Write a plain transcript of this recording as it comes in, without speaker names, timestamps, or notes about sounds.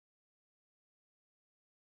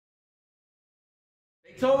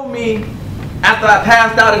They told me after I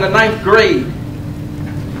passed out in the 9th grade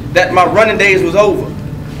that my running days was over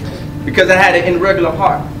because I had an irregular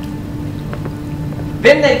heart.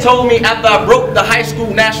 Then they told me after I broke the high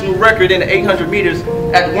school national record in the 800 meters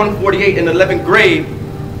at 1:48 in the 11th grade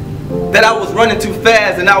that I was running too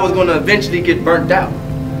fast and I was going to eventually get burnt out.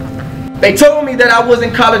 They told me that I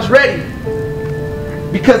wasn't college ready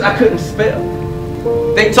because I couldn't spell.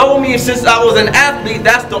 They told me since I was an athlete,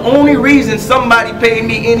 that's the only reason somebody paid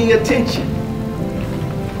me any attention.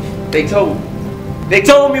 They told me. They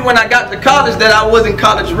told me when I got to college that I wasn't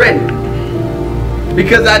college ready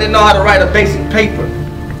because I didn't know how to write a basic paper.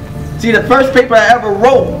 See, the first paper I ever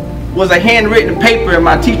wrote was a handwritten paper and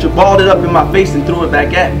my teacher balled it up in my face and threw it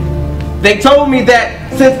back at me. They told me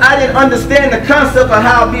that since I didn't understand the concept of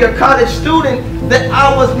how to be a college student, that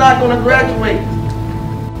I was not going to graduate.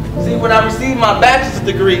 See, when I received my bachelor's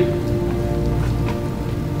degree,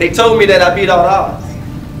 they told me that I beat all odds.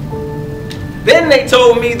 Then they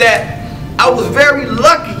told me that I was very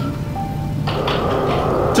lucky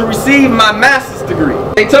to receive my master's degree.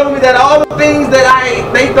 They told me that all the things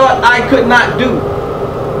that they thought I could not do.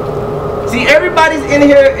 See, everybody's in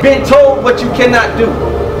here been told what you cannot do.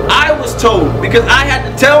 I was told because I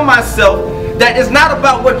had to tell myself that it's not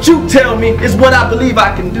about what you tell me, it's what I believe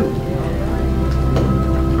I can do.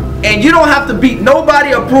 And you don't have to beat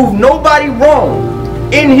nobody or prove nobody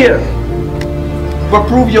wrong in here, but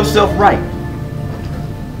prove yourself right.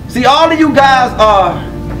 See, all of you guys are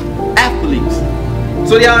athletes,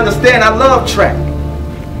 so y'all understand I love track,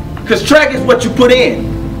 because track is what you put in.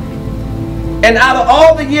 And out of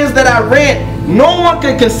all the years that I ran, no one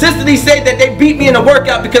can consistently say that they beat me in a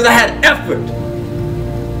workout because I had effort.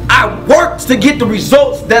 I worked to get the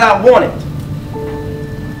results that I wanted.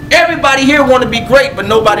 Everybody here want to be great, but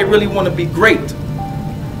nobody really want to be great.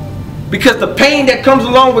 Because the pain that comes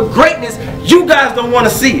along with greatness, you guys don't want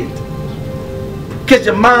to see it. Because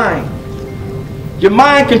your mind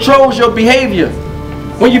controls your behavior.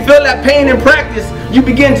 When you feel that pain in practice, you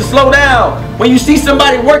begin to slow down. When you see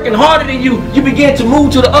somebody working harder than you, you begin to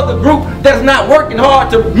move to the other group that's not working hard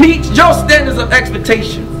to meet your standards of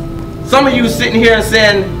expectation. Some of you sitting here and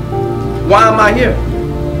saying, why am I here?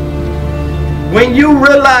 When you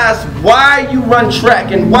realize why you run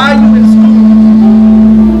track and why you in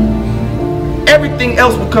school, everything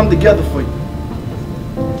else will come together for you.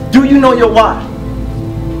 Do you know your why?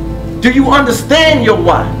 Do you understand your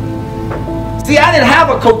why? See, I didn't have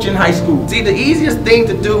a coach in high school. See, the easiest thing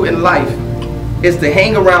to do in life is to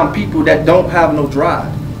hang around people that don't have no drive,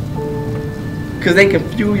 because they can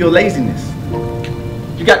fuel your laziness.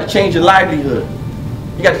 You got to change your livelihood.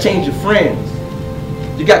 You got to change your friends.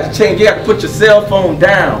 You got to put your cell phone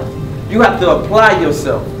down. You have to apply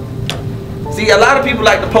yourself. See, a lot of people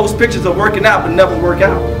like to post pictures of working out but never work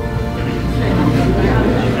out.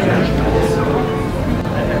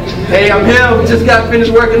 Hey, I'm here, we just got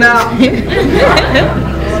finished working out.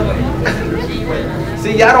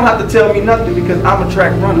 See, y'all don't have to tell me nothing because I'm a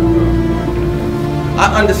track runner.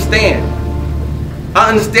 I understand. I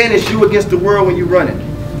understand it's you against the world when you're running.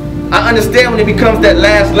 I understand when it becomes that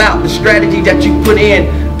last lap, the strategy that you put in,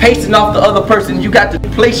 pacing off the other person, you got to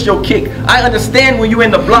place your kick. I understand when you're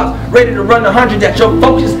in the block, ready to run 100, that your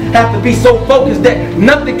focus have to be so focused that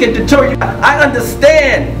nothing can deter you. I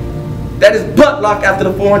understand that it's butt lock after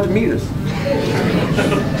the 400 meters.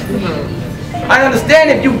 I understand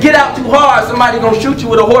if you get out too hard, somebody's going to shoot you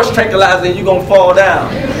with a horse tranquilizer and you're going to fall down.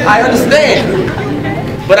 I understand.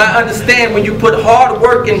 But I understand when you put hard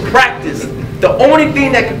work in practice, the only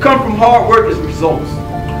thing that can come from hard work is results.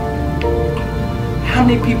 How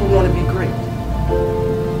many people want to be great?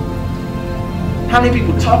 How many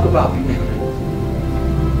people talk about being great?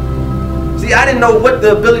 See, I didn't know what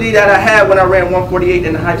the ability that I had when I ran 1:48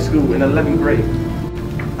 in high school in 11th grade.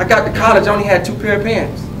 I got to college, I only had 2 pair of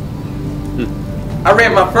pants. I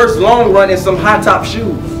ran my first long run in some high top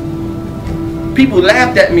shoes. People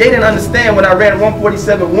laughed at me. They didn't understand when I ran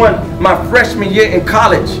 1:47.1 my freshman year in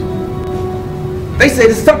college. They said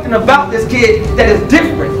there's something about this kid that is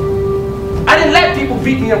different. I didn't let people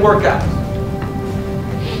beat me in workouts.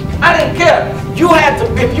 I didn't care. You had to,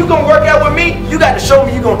 if you're going to work out with me, you got to show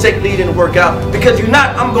me you're going to take lead in the workout. Because you're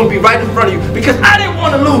not, I'm going to be right in front of you. Because I didn't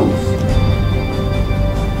want to lose.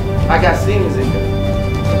 I got seniors in here.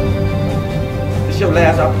 It's your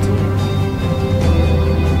last opportunity.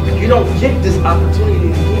 If you don't get this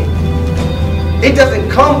opportunity again, it doesn't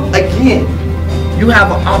come again. You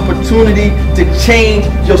have an opportunity to change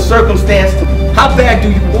your circumstance. How bad do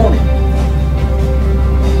you want it?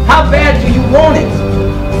 How bad do you want it?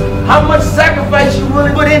 How much sacrifice you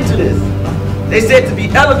really put into this? They said to be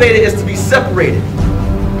elevated is to be separated.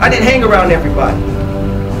 I didn't hang around everybody.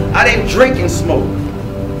 I didn't drink and smoke.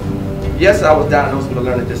 Yes, I was diagnosed with a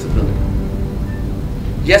learning disability.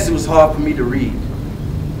 Yes, it was hard for me to read.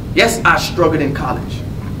 Yes, I struggled in college.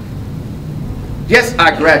 Yes,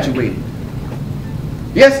 I graduated.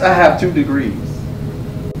 Yes, I have 2 degrees.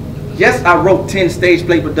 Yes, I wrote 10 stage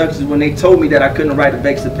play productions when they told me that I couldn't write a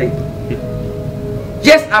basic paper.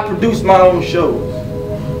 Yes, I produced my own shows.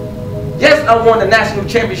 Yes, I won the national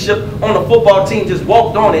championship on a football team, just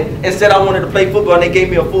walked on it and said I wanted to play football, and they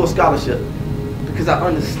gave me a full scholarship because I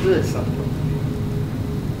understood something.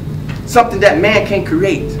 Something that man can't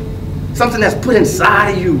create. Something that's put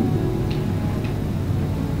inside of you.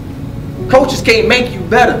 Coaches can't make you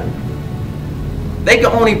better. They can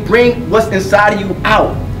only bring what's inside of you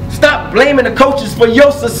out. Stop blaming the coaches for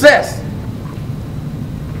your success.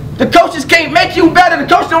 The coaches can't make you better. The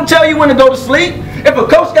coach don't tell you when to go to sleep. If a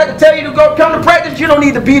coach got to tell you to go come to practice, you don't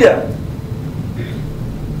need to be there.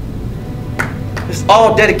 It's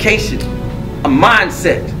all dedication, a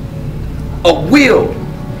mindset, a will,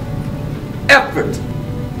 effort.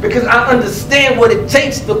 Because I understand what it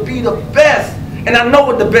takes to be the best. And I know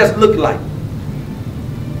what the best look like.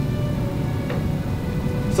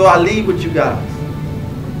 So I leave with you guys.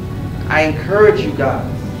 I encourage you guys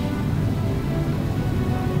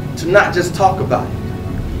to not just talk about it.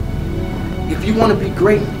 If you want to be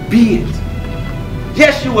great, be it.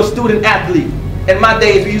 Yes, you're a student athlete. In my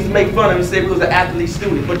days, we used to make fun of him and say we was an athlete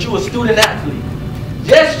student, but you're a student athlete.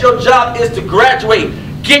 Yes, your job is to graduate,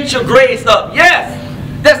 get your grades up. Yes,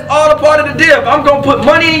 that's all a part of the deal. If I'm going to put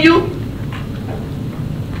money in you,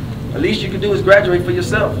 at least you can do is graduate for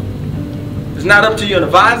yourself. It's not up to your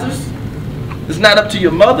advisors. It's not up to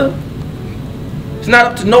your mother. It's not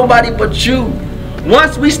up to nobody but you.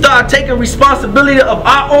 Once we start taking responsibility of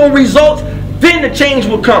our own results, then the change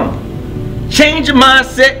will come. Change your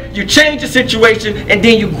mindset, you change your situation, and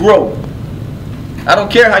then you grow. I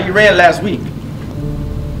don't care how you ran last week.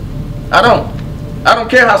 I don't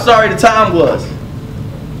care how sorry the time was.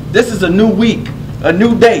 This is a new week, a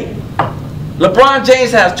new day. LeBron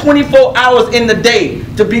James has 24 hours in the day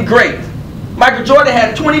to be great. Michael Jordan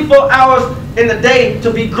had 24 hours in the day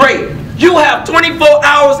to be great. You have 24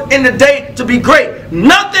 hours in the day to be great.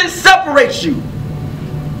 Nothing separates you.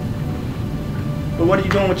 But what are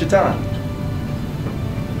you doing with your time?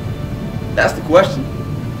 That's the question.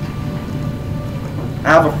 I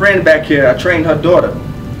have a friend back here. I trained her daughter.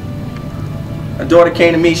 Her daughter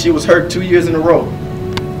came to me. She was hurt 2 years in a row.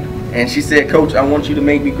 And she said, "Coach, I want you to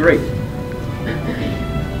make me great."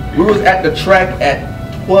 We was at the track at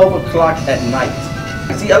 12 o'clock at night.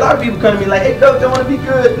 See, a lot of people come to me like, "Hey, Coach, I want to be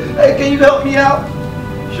good. Hey, can you help me out?"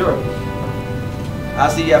 Sure. I'll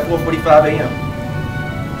see you at 4:45 a.m.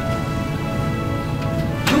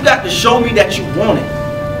 You got to show me that you want it.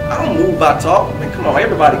 I don't move, I talk. Man, come on,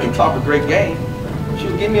 everybody can talk a great game.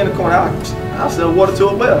 Shoot, get me in the corner, I'll sell water to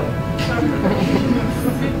a well.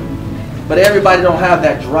 But everybody don't have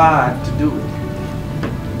that drive to do it.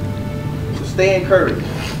 So stay encouraged.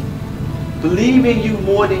 Believe in you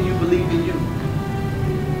more than you believe in you.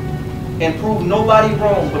 And prove nobody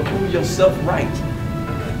wrong, but prove yourself right.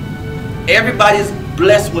 Everybody's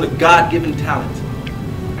blessed with a God-given talent.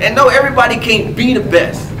 And no, everybody can't be the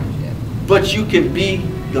best, but you can be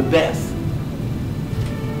the best.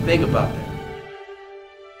 Think about that.